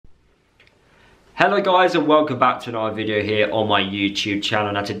Hello guys, and welcome back to another video here on my YouTube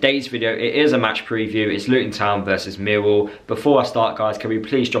channel. Now today's video, it is a match preview. It's Luton Town versus Millwall. Before I start guys, can we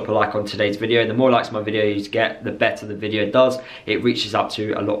please drop a like on today's video? The more likes my videos get, the better the video does. It reaches up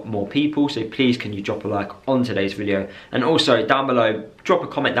to a lot more people, so please can you drop a like on today's video. And also down below, drop a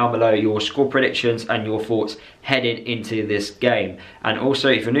comment down below your score predictions and your thoughts heading into this game. And also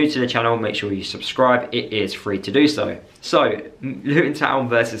if you're new to the channel, make sure you subscribe. It is free to do so. So, Luton Town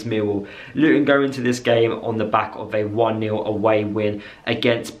versus Millwall. Luton go into this game on the back of a 1-0 away win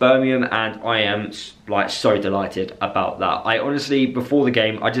against Birmingham, and I am like so delighted about that. I honestly, before the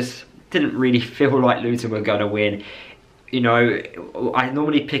game, I just didn't really feel like Luton were going to win. You know, I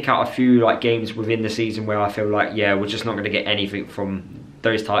normally pick out a few like games within the season where I feel like, yeah, we're just not going to get anything from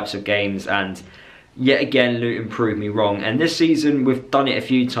those types of games, and yet again Luton proved me wrong. And this season we've done it a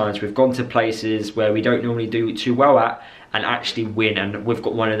few times. We've gone to places where we don't normally do too well at and actually win, and we've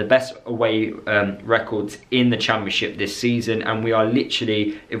got one of the best away records in the Championship this season. And we are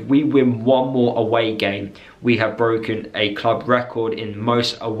literally, if we win one more away game, we have broken a club record in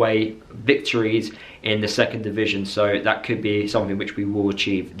most away victories in the second division. So that could be something which we will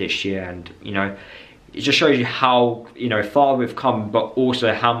achieve this year. And you know, it just shows you how, you know, far we've come, but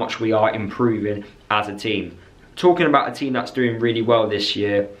also how much we are improving as a team. Talking about a team that's doing really well this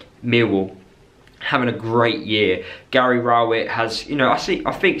year, Millwall, having a great year. Gary Rowett has, you know, I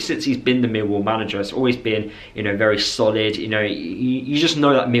think since he's been the Millwall manager, it's always been, you know, very solid. You know, you just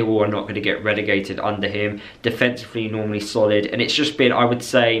know that Millwall are not going to get relegated under him. Defensively, normally solid, and it's just been, I would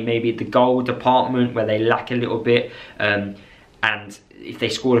say, maybe the goal department where they lack a little bit. And if they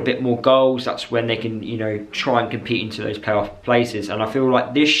scored a bit more goals, that's when they can, you know, try and compete into those playoff places. And I feel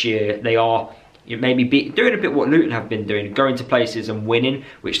like this year they are maybe doing a bit what Luton have been doing, going to places and winning,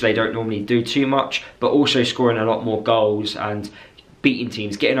 which they don't normally do too much, but also scoring a lot more goals and beating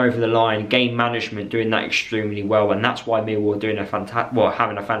teams, getting over the line, game management, doing that extremely well. And that's why Millwall are doing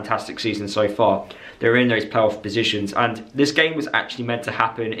having a fantastic season so far. They're in those playoff positions, and this game was actually meant to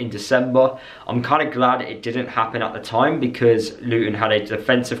happen in December. I'm kind of glad it didn't happen at the time, because Luton had a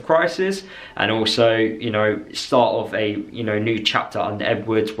defensive crisis and also, you know, start of a, you know, new chapter under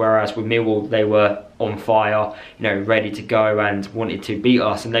Edwards, whereas with Millwall they were on fire, you know, ready to go and wanted to beat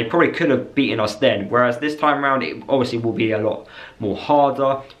us, and they probably could have beaten us then. Whereas this time around it obviously will be a lot more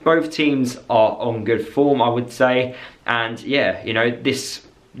harder. Both teams are on good form, I would say, and yeah, you know, this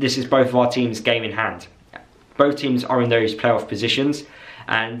is both of our teams' game in hand. Both teams are in those playoff positions,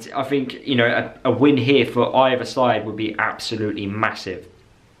 and I think, you know, a win here for either side would be absolutely massive.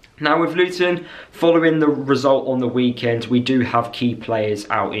 Now with Luton, following the result on the weekend, we do have key players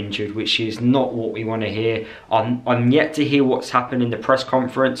out injured, which is not what we want to hear. I'm yet to hear what's happened in the press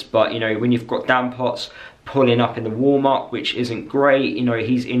conference, but you know, when you've got Dan Potts pulling up in the warm-up, which isn't great, you know,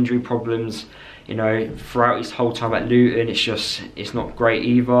 his injury problems, you know, throughout his whole time at Luton, it's not great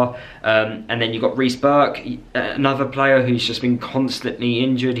either. And then you've got Reece Burke, another player who's just been constantly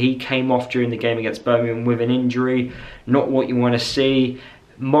injured. He came off during the game against Birmingham with an injury, not what you want to see.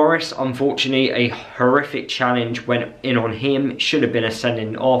 Morris, unfortunately, a horrific challenge went in on him. Should have been a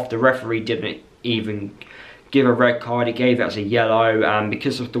sending off. The referee didn't even give a red card, he gave it as a yellow, and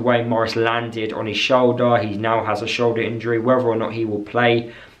because of the way Morris landed on his shoulder, he now has a shoulder injury. Whether or not he will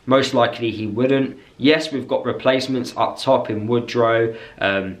play, most likely he wouldn't. Yes, we've got replacements up top in Woodrow,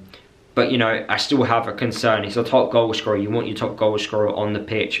 but you know, I still have a concern. He's a top goal scorer. You want your top goal scorer on the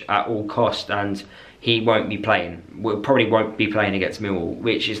pitch at all costs, and he won't be playing. Probably won't be playing against Millwall,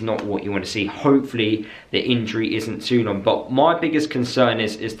 which is not what you want to see. Hopefully the injury isn't too long. But my biggest concern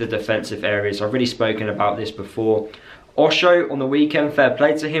is the defensive areas. I've already spoken about this before. Osho on the weekend, fair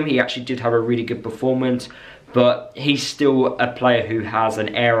play to him. He actually did have a really good performance, but he's still a player who has an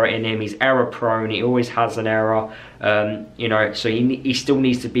error in him. He's error prone. He always has an error. You know, so he still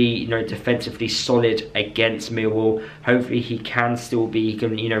needs to be, you know, defensively solid against Millwall. Hopefully he can still be, he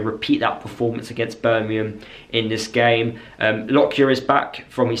can, you know, repeat that performance against Birmingham in this game. Lockyer is back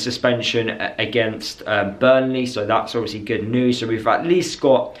from his suspension against Burnley, so that's obviously good news. So we've at least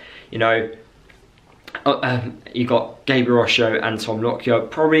got, you know, you got Gabriel Osho and Tom Lockyer.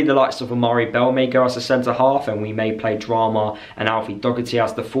 Probably the likes of Amari Bell may go as a centre half, and we may play Drama and Alfie Doherty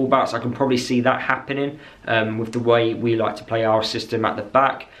as the fullbacks. I can probably see that happening with the way we like to play our system at the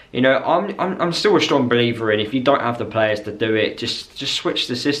back. You know, I'm still a strong believer in, if you don't have the players to do it, just switch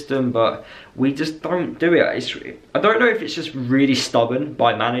the system. But we just don't do it. I don't know if it's just really stubborn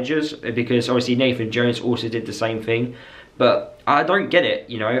by managers, because obviously Nathan Jones also did the same thing, but I don't get it.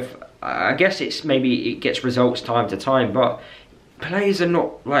 You know, I guess it's maybe it gets results time to time, but players are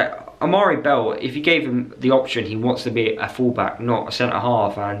not like, Amari Bell, if you gave him the option, he wants to be a fullback, not a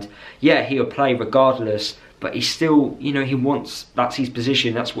centre-half, and yeah, he'll play regardless, but he's still, you know, he wants, that's his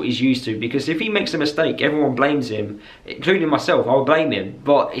position, that's what he's used to, because if he makes a mistake, everyone blames him, including myself. I'll blame him,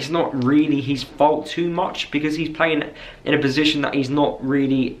 but it's not really his fault too much, because he's playing in a position that he's not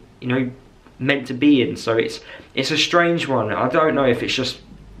really, you know, meant to be in. So it's a strange one. I don't know if it's just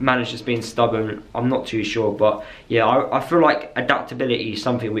managers being stubborn, I'm not too sure, but yeah, I feel like adaptability is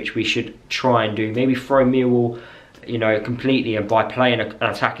something which we should try and do. Maybe throw Millwall, you know, completely, and by playing an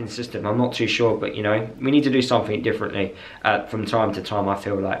attacking system, I'm not too sure, but you know, we need to do something differently from time to time, I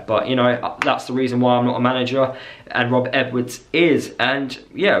feel like. But you know, that's the reason why I'm not a manager and Rob Edwards is. And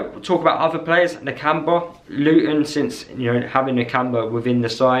yeah, we'll talk about other players. Nakamba, Luton, since, you know, having Nakamba within the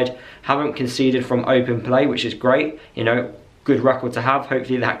side, haven't conceded from open play, which is great, you know, good record to have.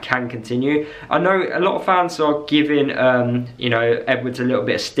 Hopefully that can continue. I know a lot of fans are giving you know, Edwards a little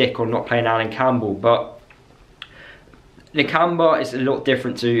bit of stick on not playing Alan Campbell, but Nakamba is a lot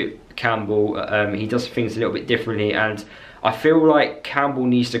different to Campbell. He does things a little bit differently, and I feel like Campbell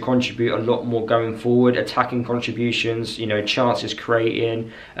needs to contribute a lot more going forward, attacking contributions, you know, chances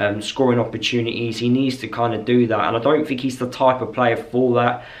creating, scoring opportunities. He needs to kind of do that, and I don't think he's the type of player for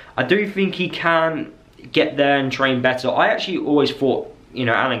that. I do think he can get there and train better. I actually always thought, you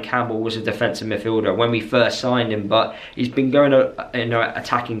know, Alan Campbell was a defensive midfielder when we first signed him, but he's been going, you know,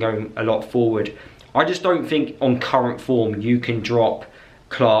 attacking, going a lot forward. I just don't think on current form you can drop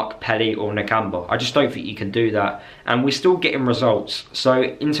Clark, Pelly or Nakamba. I just don't think you can do that, and we're still getting results. So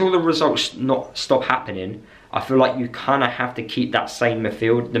until the results not stop happening, I feel like you kind of have to keep that same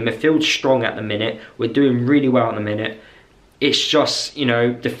midfield. The midfield's strong at the minute, we're doing really well at the minute. It's just, you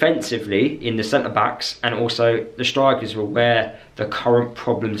know, defensively in the centre backs and also the strikers are where the current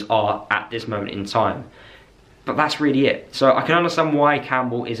problems are at this moment in time. But that's really it. So I can understand why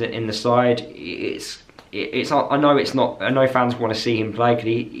Campbell isn't in the side. I know it's not. I know fans want to see him play because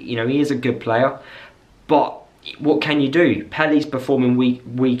you know, he is a good player. But what can you do? Pelly's performing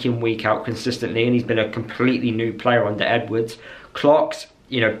week in, week out consistently, and he's been a completely new player under Edwards. Clark's,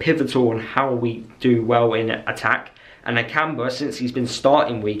 you know, pivotal on how we do well in attack. And Nakamba, since he's been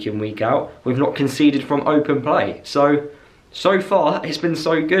starting week in, week out, we've not conceded from open play. So far, it's been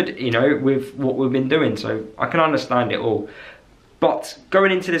so good, you know, with what we've been doing. So I can understand it all. But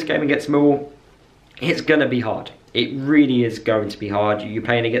going into this game against Millwall, it's going to be hard. It really is going to be hard. You're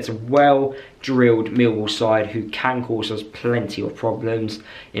playing against a well-drilled Millwall side who can cause us plenty of problems,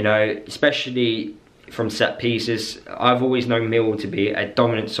 you know, especially from set pieces. I've always known Millwall to be a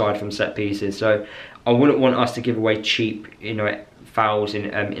dominant side from set pieces. So I wouldn't want us to give away cheap, you know, fouls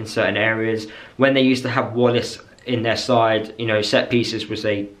in certain areas. When they used to have Wallace in their side, you know, set pieces was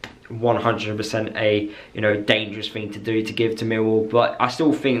a 100% a, you know, dangerous thing to do, to give to Millwall. But I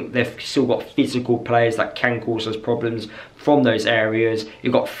still think they've still got physical players that can cause us problems from those areas.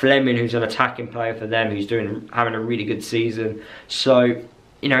 You've got Fleming, who's an attacking player for them, who's having a really good season. So,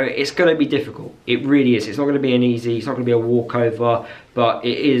 you know, it's going to be difficult. It really is. It's not going to be an easy, it's not going to be a walkover, but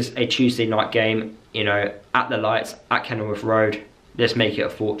it is a Tuesday night game, you know, at the lights, at Kenilworth Road. Let's make it a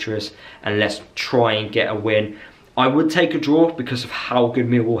fortress and let's try and get a win. I would take a draw because of how good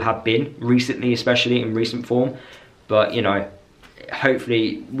Millwall have been recently, especially in recent form. But, you know,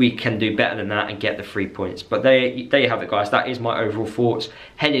 hopefully we can do better than that and get the 3 points. But there you have it, guys. That is my overall thoughts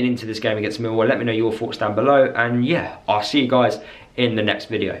heading into this game against Millwall. Let me know your thoughts down below. And yeah, I'll see you guys in the next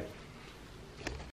video.